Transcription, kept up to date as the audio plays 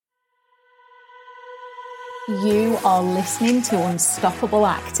You are listening to Unstoppable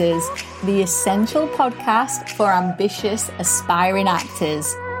Actors, the essential podcast for ambitious, aspiring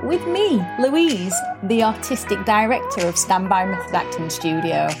actors. With me, Louise, the artistic director of Standby Method Acting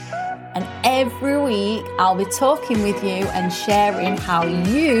Studio. And every week, I'll be talking with you and sharing how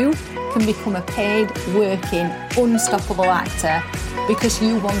you can become a paid, working, unstoppable actor, because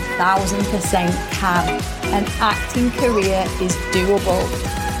you 1000% can. An acting career is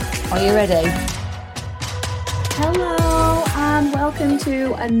doable. Are you ready? Hello and welcome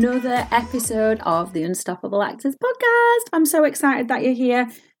to another episode of the Unstoppable Actors podcast. I'm so excited that you're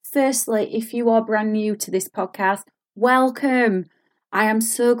here. Firstly, if you are brand new to this podcast, welcome. I am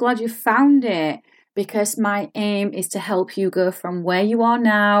so glad you found it, because my aim is to help you go from where you are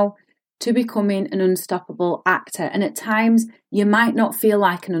now to becoming an unstoppable actor. And at times you might not feel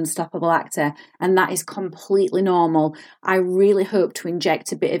like an unstoppable actor, and that is completely normal. I really hope to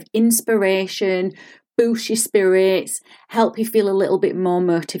inject a bit of inspiration, boost your spirits, help you feel a little bit more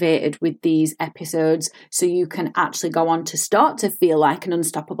motivated with these episodes so you can actually go on to start to feel like an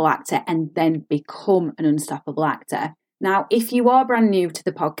unstoppable actor and then become an unstoppable actor. Now, if you are brand new to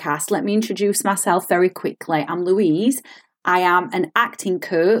the podcast, let me introduce myself very quickly. I'm Louise. I am an acting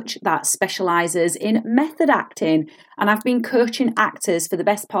coach that specialises in method acting, and I've been coaching actors for the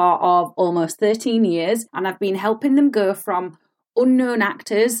best part of almost 13 years, and I've been helping them go from unknown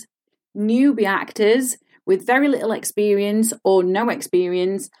actors, newbie actors with very little experience or no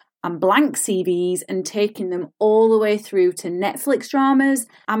experience and blank CVs, and taking them all the way through to Netflix dramas,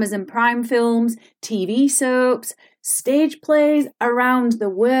 Amazon Prime films, TV soaps, stage plays around the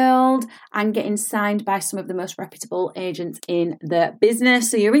world, and getting signed by some of the most reputable agents in the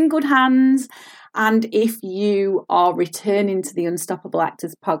business. So you're in good hands. And if you are returning to the Unstoppable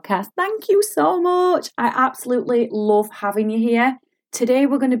Actors podcast, thank you so much. I absolutely love having you here. Today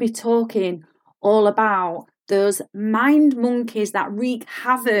we're going to be talking all about those mind monkeys that wreak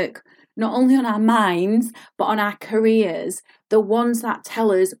havoc not only on our minds but on our careers, the ones that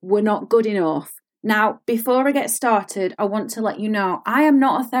tell us we're not good enough. Now, before I get started, I want to let you know I am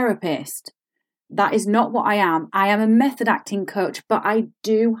not a therapist. That is not what I am. I am a method acting coach, but I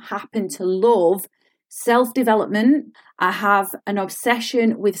do happen to love self-development. I have an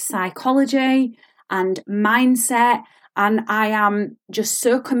obsession with psychology and mindset, and I am just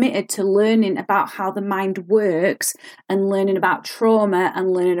so committed to learning about how the mind works and learning about trauma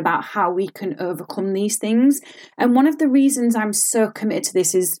and learning about how we can overcome these things. And one of the reasons I'm so committed to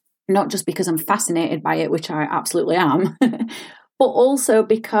this is not just because I'm fascinated by it, which I absolutely am, but also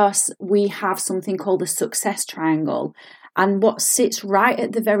because we have something called the success triangle. And what sits right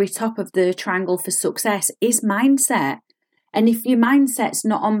at the very top of the triangle for success is mindset. And if your mindset's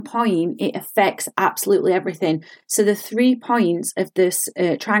not on point, it affects absolutely everything. So the 3 points of this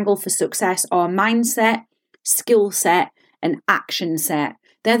triangle for success are mindset, skill set, and action set.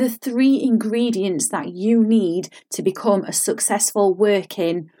 They're the 3 ingredients that you need to become a successful,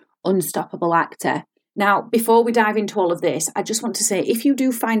 working, unstoppable actor. Now, before we dive into all of this, I just want to say, if you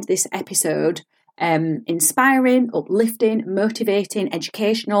do find this episode inspiring, uplifting, motivating,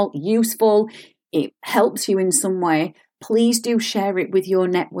 educational, useful, it helps you in some way, please do share it with your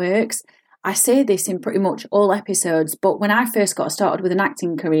networks. I say this in pretty much all episodes, but when I first got started with an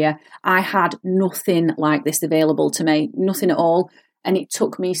acting career, I had nothing like this available to me, nothing at all. And it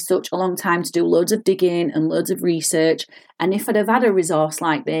took me such a long time to do loads of digging and loads of research. And if I'd have had a resource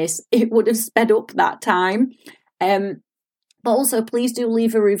like this, it would have sped up that time. But also, please do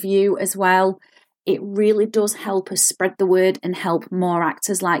leave a review as well. It really does help us spread the word and help more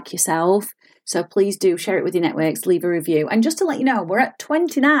actors like yourself. So please do share it with your networks, leave a review. And just to let you know, we're at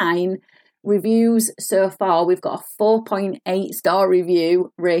 29 reviews so far. We've got a 4.8 star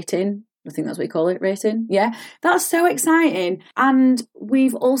review rating. I think that's what we call it, rating. Yeah, that's so exciting. And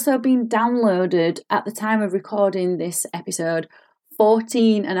we've also been downloaded at the time of recording this episode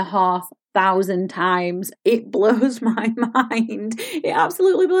 14,500 times. It blows my mind. It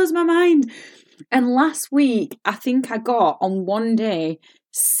absolutely blows my mind. And last week, I think I got on one day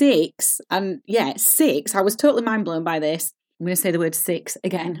 6. And yeah, 6. I was totally mind blown by this. I'm going to say the word 6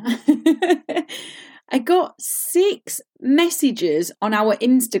 again. I got 6 messages on our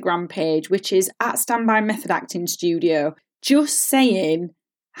Instagram page, which is at Standby Method Acting Studio, just saying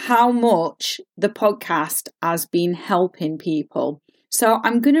how much the podcast has been helping people. So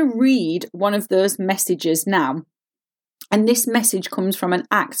I'm going to read one of those messages now. And this message comes from an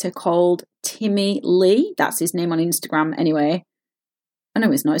actor called Timmy Lee. That's his name on Instagram anyway. I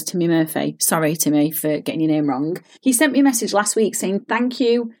know it's not, it's Timmy Murphy. Sorry, Timmy, for getting your name wrong. He sent me a message last week saying, thank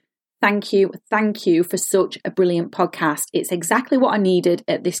you for such a brilliant podcast. It's exactly what I needed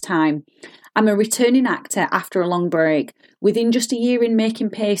at this time. I'm a returning actor after a long break. Within just a year in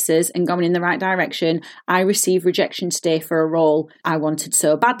making paces and going in the right direction, I received rejection today for a role I wanted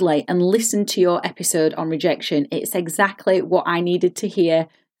so badly, and listened to your episode on rejection. It's exactly what I needed to hear.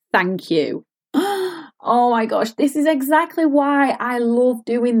 Thank you. Oh my gosh, this is exactly why I love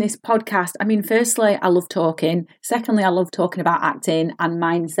doing this podcast. I mean, firstly, I love talking. Secondly, I love talking about acting and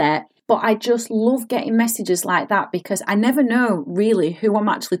mindset. But I just love getting messages like that because I never know really who I'm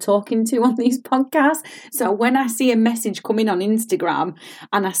actually talking to on these podcasts. So when I see a message come in on Instagram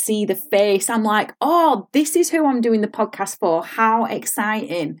and I see the face, I'm like, oh, this is who I'm doing the podcast for. How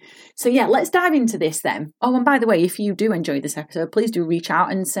exciting. So yeah, let's dive into this then. Oh, and by the way, if you do enjoy this episode, please do reach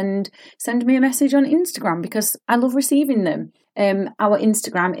out and send me a message on Instagram because I love receiving them. Our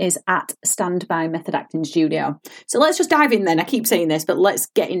Instagram is at Stand By Method Acting Studio. So let's just dive in then. I keep saying this, but let's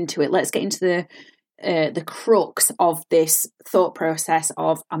get into it. Let's get into the crux of this thought process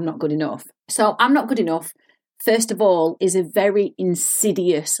of I'm not good enough. So I'm not good enough, first of all, is a very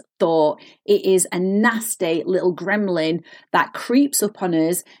insidious thought. It is a nasty little gremlin that creeps up on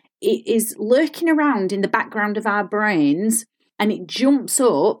us. It is lurking around in the background of our brains and it jumps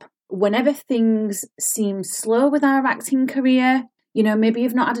up whenever things seem slow with our acting career. You know, maybe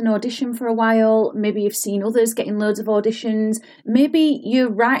you've not had an audition for a while. Maybe you've seen others getting loads of auditions. Maybe you're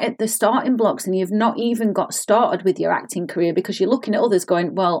right at the starting blocks and you've not even got started with your acting career because you're looking at others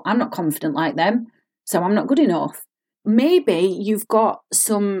going, well, I'm not confident like them, so I'm not good enough. Maybe you've got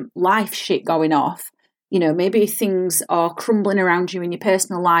some life shit going off. You know, maybe things are crumbling around you in your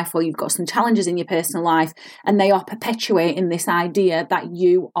personal life, or you've got some challenges in your personal life, and they are perpetuating this idea that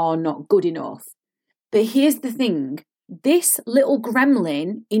you are not good enough. But here's the thing. This little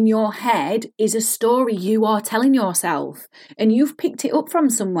gremlin in your head is a story you are telling yourself, and you've picked it up from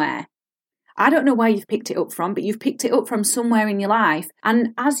somewhere. I don't know where you've picked it up from, but you've picked it up from somewhere in your life. And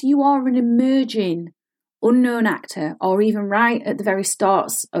as you are an emerging unknown actor, or even right at the very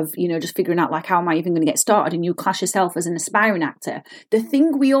starts of, you know, just figuring out like, how am I even going to get started? And you class yourself as an aspiring actor. The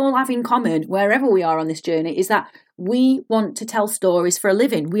thing we all have in common, wherever we are on this journey, is that we want to tell stories for a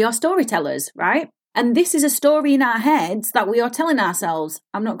living. We are storytellers, right? And this is a story in our heads that we are telling ourselves,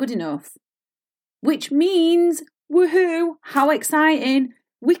 I'm not good enough. Which means, woohoo, how exciting.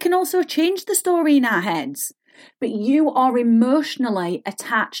 We can also change the story in our heads. But you are emotionally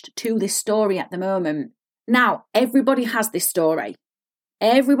attached to this story at the moment. Now, everybody has this story.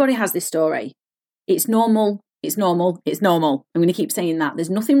 Everybody has this story. It's normal. It's normal. It's normal. I'm going to keep saying that. There's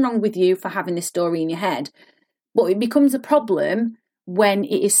nothing wrong with you for having this story in your head. But it becomes a problem when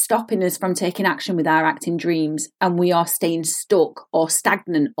it is stopping us from taking action with our acting dreams and we are staying stuck or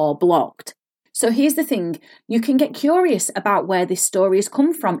stagnant or blocked. So here's the thing. You can get curious about where this story has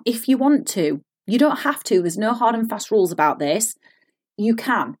come from if you want to. You don't have to. There's no hard and fast rules about this. You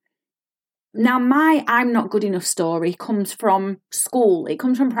can. Now, my I'm not good enough story comes from school. It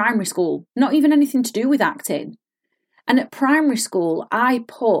comes from primary school, not even anything to do with acting. And at primary school, I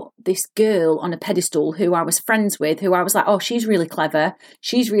put this girl on a pedestal who I was friends with, who I was like, oh, she's really clever.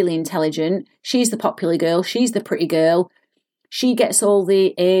 She's really intelligent. She's the popular girl. She's the pretty girl. She gets all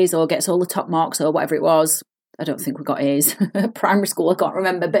the A's or gets all the top marks or whatever it was. I don't think we got A's. Primary school, I can't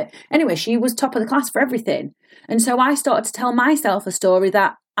remember. But anyway, she was top of the class for everything. And so I started to tell myself a story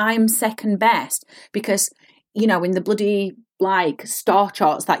that I'm second best because, you know, in the bloody like star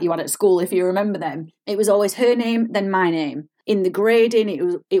charts that you had at school, if you remember them, it was always her name, then my name. In the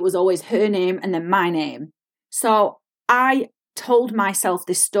grading, it was always her name and then my name. So I told myself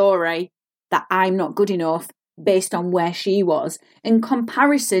this story that I'm not good enough based on where she was. And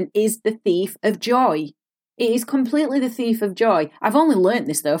comparison is the thief of joy. It is completely the thief of joy. I've only learnt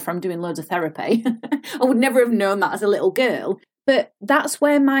this, though, from doing loads of therapy. I would never have known that as a little girl. But that's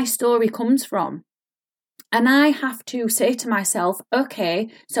where my story comes from. And I have to say to myself, okay,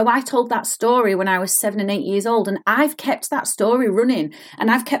 so I told that story when I was 7 and 8 years old, and I've kept that story running, and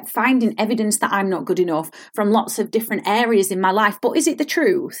I've kept finding evidence that I'm not good enough from lots of different areas in my life. But is it the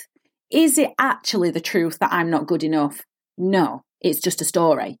truth? Is it actually the truth that I'm not good enough? No. It's just a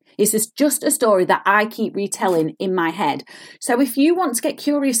story. It's just a story that I keep retelling in my head. So if you want to get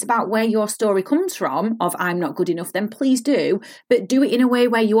curious about where your story comes from, of I'm not good enough, then please do. But do it in a way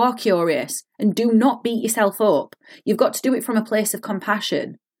where you are curious and do not beat yourself up. You've got to do it from a place of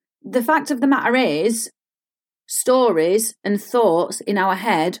compassion. The fact of the matter is, stories and thoughts in our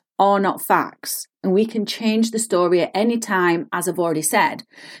head are not facts. And we can change the story at any time, as I've already said.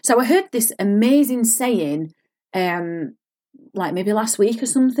 So I heard this amazing saying, like maybe last week or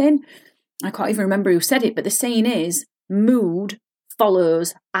something. I can't even remember who said it, but the saying is, mood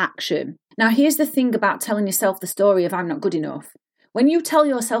follows action. Now, here's the thing about telling yourself the story of I'm not good enough. When you tell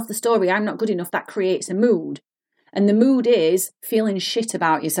yourself the story, I'm not good enough, that creates a mood. And the mood is feeling shit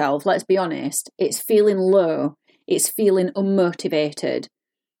about yourself, let's be honest. It's feeling low. It's feeling unmotivated.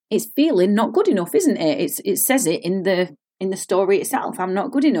 It's feeling not good enough, isn't it? It says it in the story itself, I'm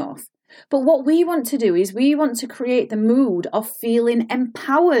not good enough. But what we want to do is we want to create the mood of feeling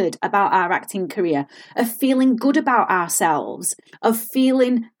empowered about our acting career, of feeling good about ourselves, of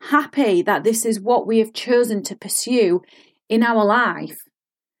feeling happy that this is what we have chosen to pursue in our life.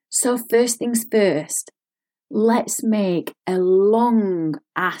 So first things first, let's make a long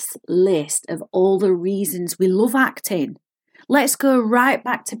ass list of all the reasons we love acting. Let's go right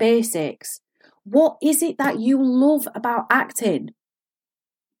back to basics. What is it that you love about acting?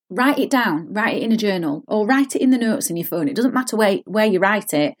 Write it down, write it in a journal, or write it in the notes in your phone. It doesn't matter where you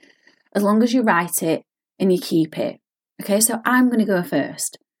write it, as long as you write it and you keep it. Okay, so I'm going to go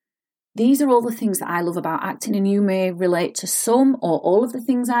first. These are all the things that I love about acting, and you may relate to some or all of the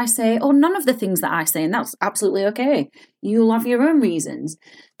things I say, or none of the things that I say, and that's absolutely okay. You'll have your own reasons.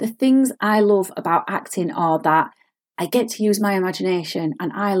 The things I love about acting are that I get to use my imagination,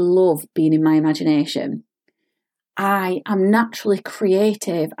 and I love being in my imagination. I am naturally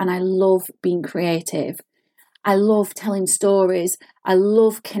creative, and I love being creative. I love telling stories. I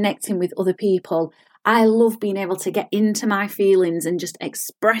love connecting with other people. I love being able to get into my feelings and just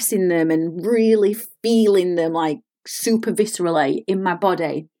expressing them and really feeling them like super viscerally in my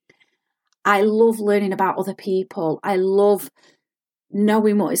body. I love learning about other people. I love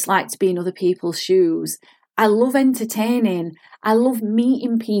knowing what it's like to be in other people's shoes. I love entertaining. I love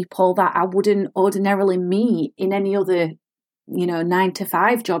meeting people that I wouldn't ordinarily meet in any other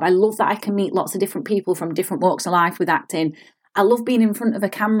 9-to-5 job. I love that I can meet lots of different people from different walks of life with acting. I love being in front of a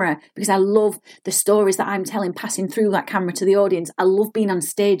camera because I love the stories that I'm telling passing through that camera to the audience. I love being on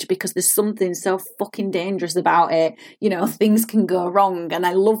stage because there's something so fucking dangerous about it. Things can go wrong, and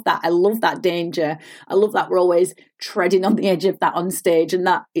I love that. I love that danger. I love that we're always treading on the edge of that on stage, and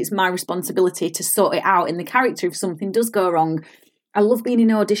that it's my responsibility to sort it out in the character if something does go wrong. I love being in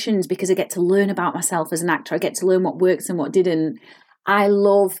auditions because I get to learn about myself as an actor. I get to learn what works and what didn't.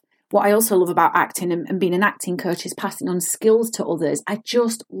 What I also love about acting and being an acting coach is passing on skills to others. I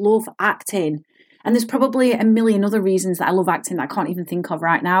just love acting. And there's probably a million other reasons that I love acting that I can't even think of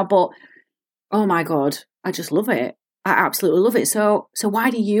right now. But, oh my God, I just love it. I absolutely love it. So why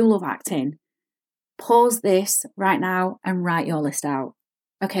do you love acting? Pause this right now and write your list out.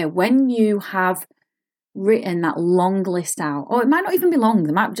 Okay, when you have written that long list out, or it might not even be long,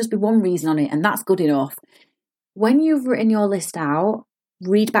 there might just be one reason on it, and that's good enough. When you've written your list out,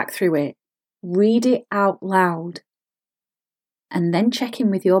 read back through it, read it out loud, and then check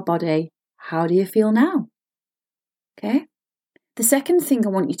in with your body. How do you feel now? Okay. The second thing I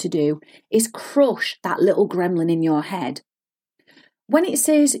want you to do is crush that little gremlin in your head. When it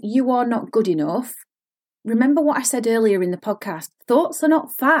says you are not good enough, remember what I said earlier in the podcast. Thoughts are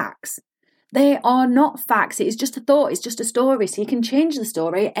not facts. They are not facts. It is just a thought. It's just a story. So you can change the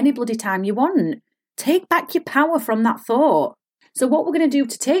story any bloody time you want. Take back your power from that thought. So what we're going to do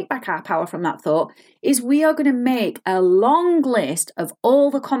to take back our power from that thought is we are going to make a long list of all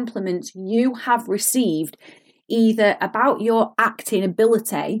the compliments you have received, either about your acting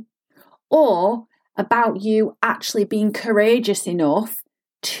ability or about you actually being courageous enough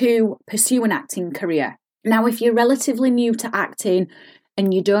to pursue an acting career. Now, if you're relatively new to acting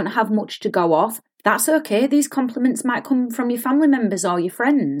and you don't have much to go off, that's okay. These compliments might come from your family members or your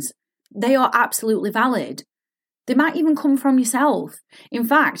friends. They are absolutely valid. They might even come from yourself. In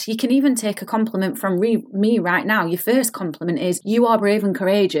fact, you can even take a compliment from me right now. Your first compliment is, you are brave and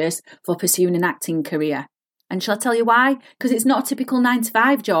courageous for pursuing an acting career. And shall I tell you why? Because it's not a typical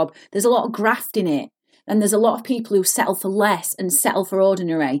 9-to-5 job. There's a lot of graft in it. And there's a lot of people who settle for less and settle for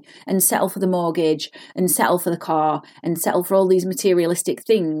ordinary and settle for the mortgage and settle for the car and settle for all these materialistic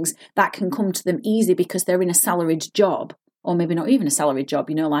things that can come to them easy because they're in a salaried job, or maybe not even a salaried job,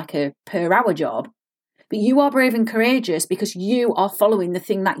 like a per hour job. But you are brave and courageous because you are following the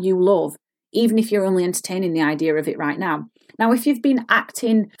thing that you love, even if you're only entertaining the idea of it right now. Now, if you've been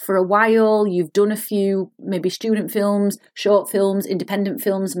acting for a while, you've done a few maybe student films, short films, independent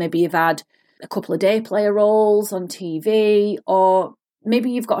films, maybe you've had a couple of day player roles on TV, or maybe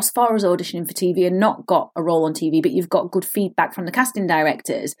you've got as far as auditioning for TV and not got a role on TV, but you've got good feedback from the casting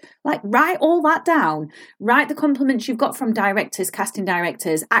directors. Write all that down. Write the compliments you've got from directors, casting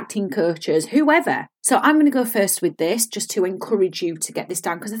directors, acting coaches, whoever. So I'm going to go first with this just to encourage you to get this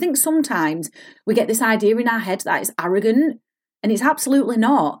down, because I think sometimes we get this idea in our head that it's arrogant, and it's absolutely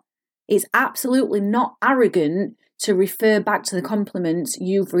not. It's absolutely not arrogant to refer back to the compliments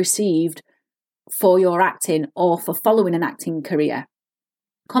you've received for your acting or for following an acting career.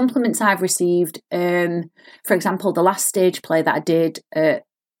 Compliments I've received, for example, the last stage play that I did at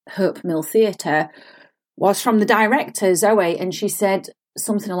Hope Mill Theatre was from the director, Zoe, and she said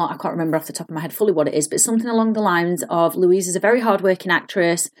something along, I can't remember off the top of my head fully what it is, but something along the lines of, Louise is a very hardworking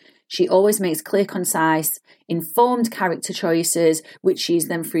actress. She always makes clear, concise, informed character choices, which she's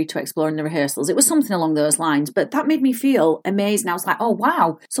then free to explore in the rehearsals. It was something along those lines, but that made me feel amazed. And I was like, oh,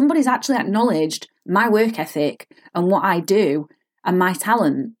 wow, somebody's actually acknowledged my work ethic and what I do and my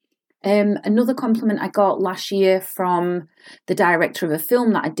talent. Another compliment I got last year from the director of a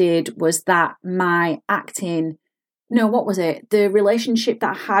film that I did was that my acting, the relationship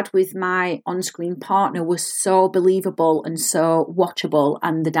that I had with my on-screen partner was so believable and so watchable,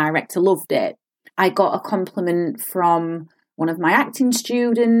 and the director loved it. I got a compliment from one of my acting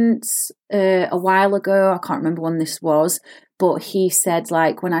students a while ago. I can't remember when this was, but he said,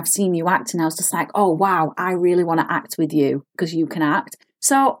 like, when I've seen you acting, I was just like, oh, wow, I really want to act with you because you can act.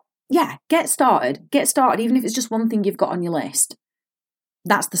 So, yeah, get started, even if it's just one thing you've got on your list.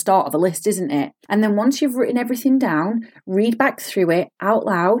 That's the start of a list, isn't it? And then once you've written everything down, read back through it out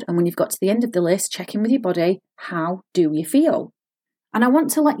loud. And when you've got to the end of the list, check in with your body. How do you feel? And I want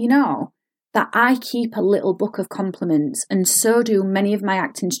to let you know that I keep a little book of compliments, and so do many of my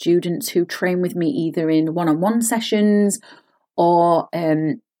acting students who train with me either in one-on-one sessions or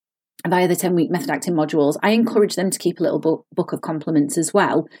via the 10-week method acting modules. I encourage them to keep a little book of compliments as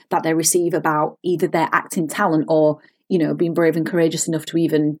well that they receive about either their acting talent or, being brave and courageous enough to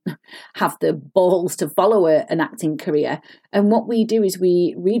even have the balls to follow an acting career. And what we do is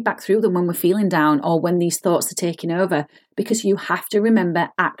we read back through them when we're feeling down or when these thoughts are taking over, because you have to remember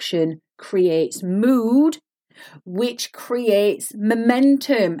action creates mood, which creates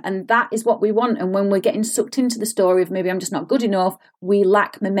momentum. And that is what we want. And when we're getting sucked into the story of maybe I'm just not good enough, we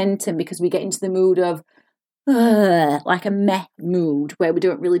lack momentum because we get into the mood of like a meh mood where we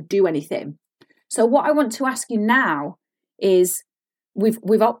don't really do anything. So what I want to ask you now is,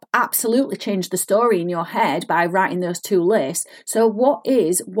 we've absolutely changed the story in your head by writing those two lists. So what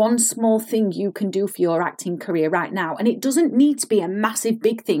is one small thing you can do for your acting career right now? And it doesn't need to be a massive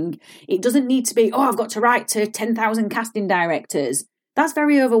big thing. It doesn't need to be, I've got to write to 10,000 casting directors. That's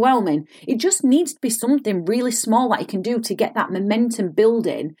very overwhelming. It just needs to be something really small that you can do to get that momentum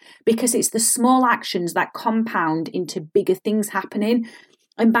building, because it's the small actions that compound into bigger things happening.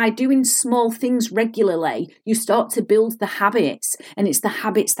 And by doing small things regularly, you start to build the habits. And it's the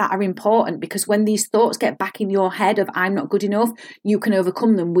habits that are important, because when these thoughts get back in your head of I'm not good enough, you can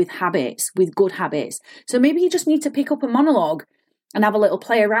overcome them with habits, with good habits. So maybe you just need to pick up a monologue and have a little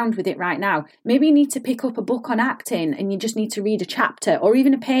play around with it right now. Maybe you need to pick up a book on acting and you just need to read a chapter or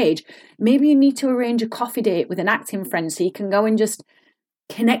even a page. Maybe you need to arrange a coffee date with an acting friend so you can go and just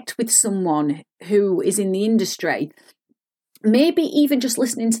connect with someone who is in the industry. Maybe even just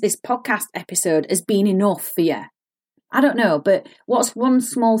listening to this podcast episode has been enough for you. I don't know, but what's one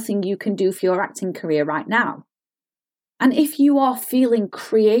small thing you can do for your acting career right now? And if you are feeling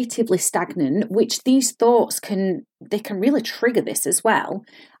creatively stagnant, which these thoughts can really trigger this as well,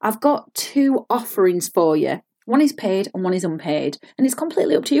 I've got two offerings for you. One is paid and one is unpaid. And it's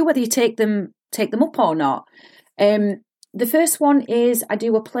completely up to you whether you take them up or not. The first one is I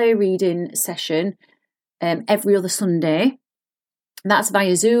do a play reading session every other Sunday. That's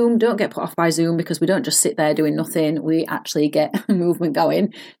via Zoom. Don't get put off by Zoom because we don't just sit there doing nothing. We actually get movement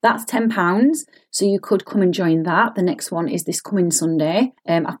going. That's £10. So you could come and join that. The next one is this coming Sunday.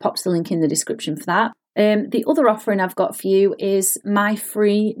 I've popped the link in the description for that. The other offering I've got for you is my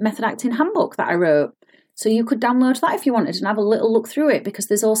free method acting handbook that I wrote. So you could download that if you wanted and have a little look through it, because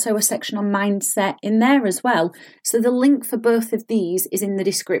there's also a section on mindset in there as well. So the link for both of these is in the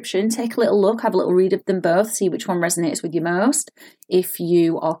description. Take a little look, have a little read of them both, see which one resonates with you most, if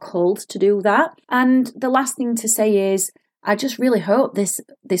you are called to do that. And the last thing to say is, I just really hope this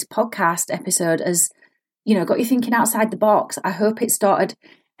podcast episode has, got you thinking outside the box. I hope it started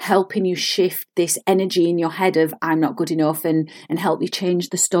helping you shift this energy in your head of I'm not good enough and help you change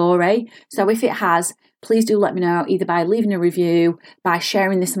the story. So if it has, please do let me know, either by leaving a review, by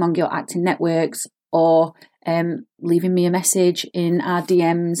sharing this among your acting networks, or leaving me a message in our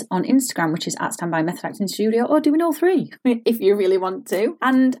DMs on Instagram, which is @Standby Method Acting Studio, or doing all three if you really want to.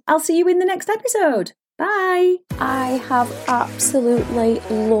 And I'll see you in the next episode. Bye. I have absolutely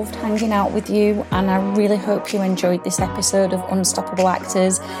loved hanging out with you, and I really hope you enjoyed this episode of Unstoppable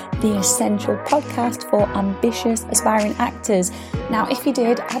Actors, the essential podcast for ambitious, aspiring actors. Now, if you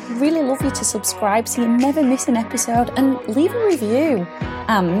did, I'd really love you to subscribe so you never miss an episode, and leave a review.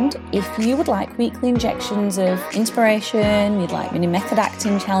 And if you would like weekly injections of inspiration, you'd like mini method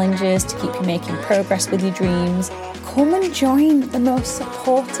acting challenges to keep you making progress with your dreams, come and join the most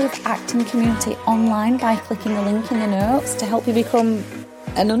supportive acting community online by clicking the link in the notes to help you become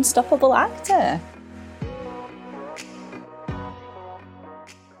an unstoppable actor.